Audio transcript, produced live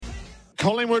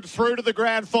Collingwood through to the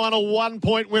grand final,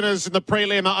 1-point winners in the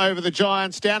prelim over the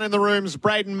Giants. Down in the rooms,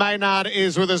 Brayden Maynard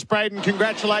is with us. Brayden,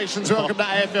 congratulations. Welcome to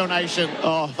AFL Nation.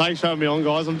 Oh, thanks for having me on,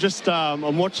 guys. I'm just,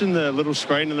 I'm watching the little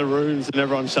screen in the rooms and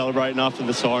everyone's celebrating after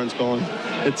the siren's gone.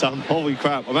 It's, holy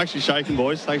crap. I'm actually shaking,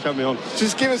 boys. Thanks for having me on.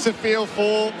 Just give us a feel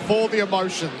for the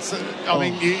emotions. I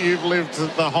mean, you've lived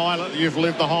the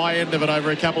high end of it over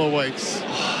a couple of weeks.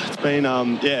 It's been,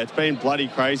 it's been bloody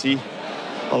crazy.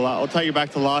 I'll take you back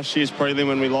to last year's prelim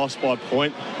when we lost by a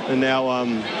point, and now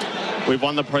we've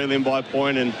won the prelim by a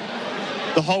point, and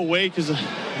the whole week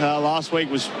last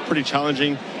week was pretty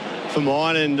challenging for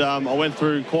mine, and I went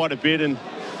through quite a bit, and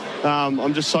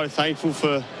I'm just so thankful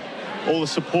for all the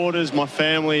supporters, my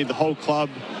family, the whole club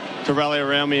to rally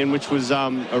around me, and which was a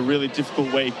really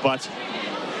difficult week, but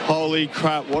holy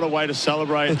crap, what a way to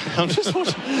celebrate. I'm just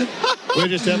watching. We're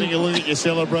just having a look at you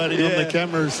celebrating on the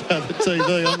cameras on the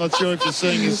TV. I'm not sure if you're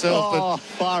seeing yourself, but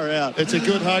far out. It's a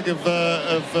good hug of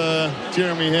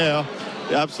Jeremy Howe.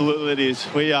 Yeah, absolutely it is.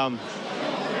 We that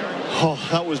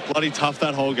was bloody tough,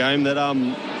 that whole game. That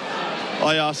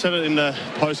I said it in the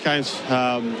post-game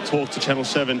talk to Channel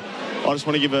 7. I just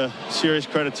want to give a serious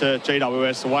credit to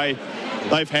GWS, the way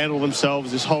they've handled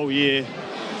themselves this whole year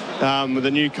with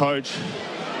a new coach.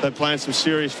 They're playing some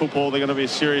serious football. They're going to be a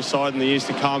serious side in the years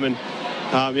to come. And,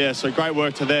 so great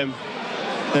work to them.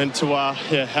 And to, our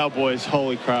boys,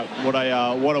 holy crap, what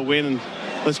a win. And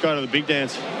let's go to the big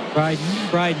dance.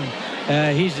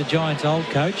 Brayden, he's the Giants' old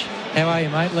coach. How are you,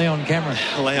 mate? Leon Cameron.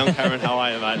 Leon Cameron, how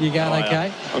are you, mate? You going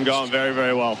okay? I'm going very,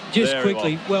 very well. Just very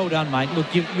quickly, well done, mate.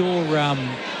 Look, your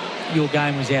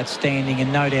game was outstanding,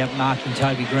 and no doubt marking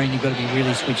Toby Green, you've got to be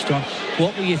really switched on.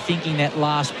 What were you thinking that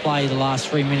last play, the last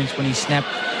 3 minutes, when he snapped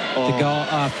the goal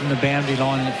from the boundary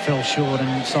line and it fell short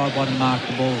and sidewide and marked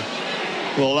the ball?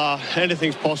 Well,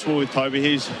 anything's possible with Toby.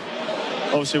 He's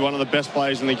obviously one of the best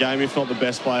players in the game, if not the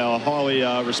best player. I highly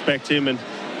respect him, and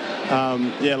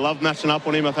love matching up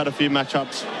on him. I've had a few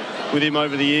matchups with him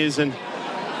over the years, and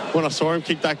when I saw him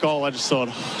kick that goal, I just thought,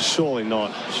 surely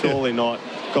not.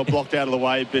 Got blocked out of the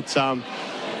way, but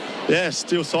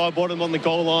still sideboarded him on the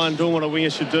goal line, doing what a winger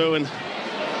should do, and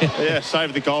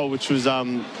saved the goal, which was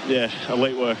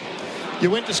elite work. You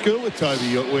went to school with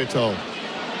Toby, we're told.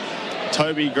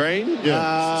 Toby Green?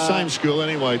 Yeah, same school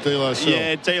anyway, D-La.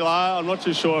 Yeah, D-La. I'm not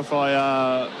too sure if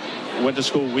I went to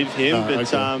school with him, but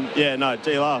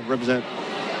D-La, represent.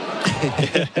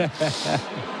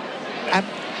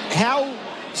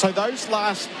 So those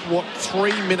last,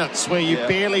 3 minutes where you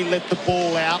barely let the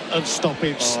ball out of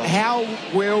stoppage, how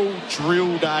well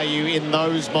drilled are you in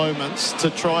those moments to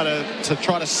try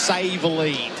to save a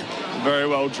lead? Very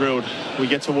well drilled. We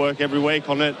get to work every week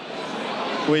on it.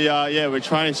 We're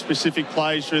training specific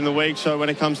plays during the week, so when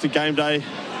it comes to game day,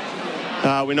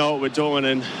 we know what we're doing,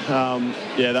 and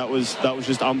that was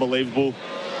just unbelievable.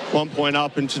 1 point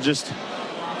up, and to just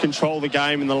control the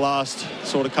game in the last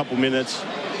sort of couple minutes.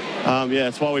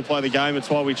 It's why we play the game. It's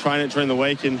why we train it during the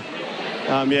week. And,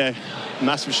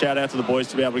 massive shout-out to the boys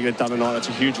to be able to get it done tonight. It's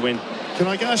a huge win. Can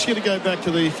I ask you to go back to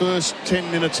the first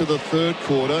 10 minutes of the third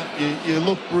quarter? You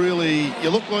looked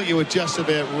like you were just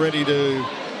about ready to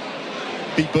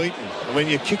be beaten. I mean,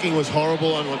 your kicking was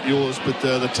horrible, and not yours, but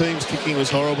the team's kicking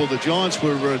was horrible. The Giants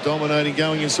were dominating,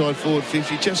 going inside forward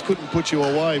 50. Just couldn't put you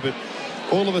away, but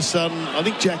all of a sudden, I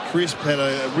think Jack Crisp had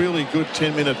a really good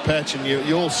 10-minute patch, and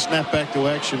you all snapped back to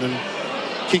action and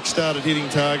kick-started hitting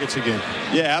targets again.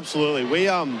 Yeah, absolutely. We,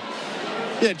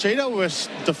 GWS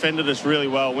defended us really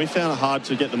well. We found it hard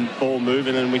to get the ball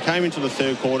moving, and we came into the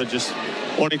third quarter just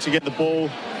wanting to get the ball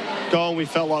going. We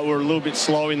felt like we were a little bit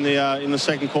slow in the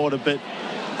second quarter, but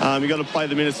you got to play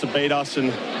the minutes to beat us,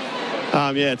 and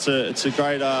it's a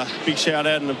great big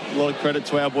shout-out and a lot of credit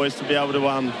to our boys to be able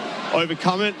to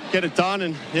overcome it, get it done,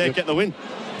 and get the win.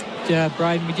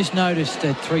 Brayden, we just noticed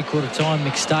at three-quarter time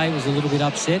McStay was a little bit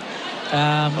upset.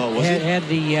 How did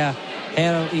he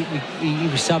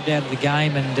was subbed out of the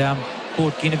game and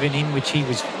brought Ginnivan in, which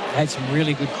had some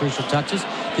really good crucial touches.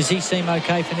 Does he seem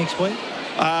okay for next week?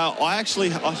 I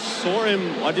saw him.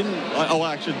 I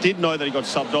actually did know that he got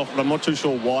subbed off, but I'm not too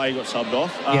sure why he got subbed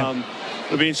off.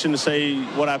 It'll be interesting to see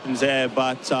what happens there,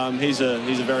 but he's a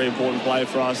very important player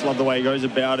for us. Love the way he goes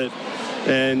about it.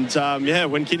 And,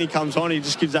 when Guinea comes on, he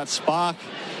just gives that spark.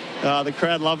 The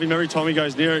crowd love him. Every time he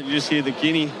goes near it, you just hear the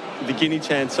Guinea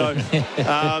chant. So,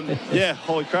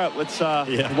 holy crap, let's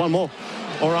one more.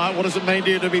 All right, what does it mean to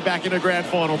you to be back in a grand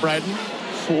final, Brayden?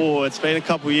 It's been a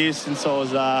couple of years since I was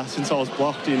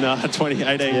blocked in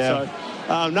 2018. Yeah. So,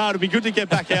 it'll be good to get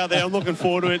back out there. I'm looking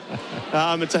forward to it.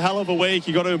 It's a hell of a week.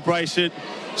 You've got to embrace it,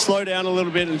 slow down a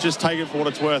little bit, and just take it for what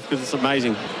it's worth, because it's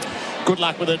amazing. Good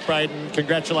luck with it, Brayden.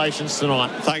 Congratulations tonight.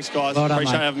 Thanks, guys. Well done,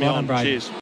 Appreciate mate. having me Well on. done, Brayden. Cheers.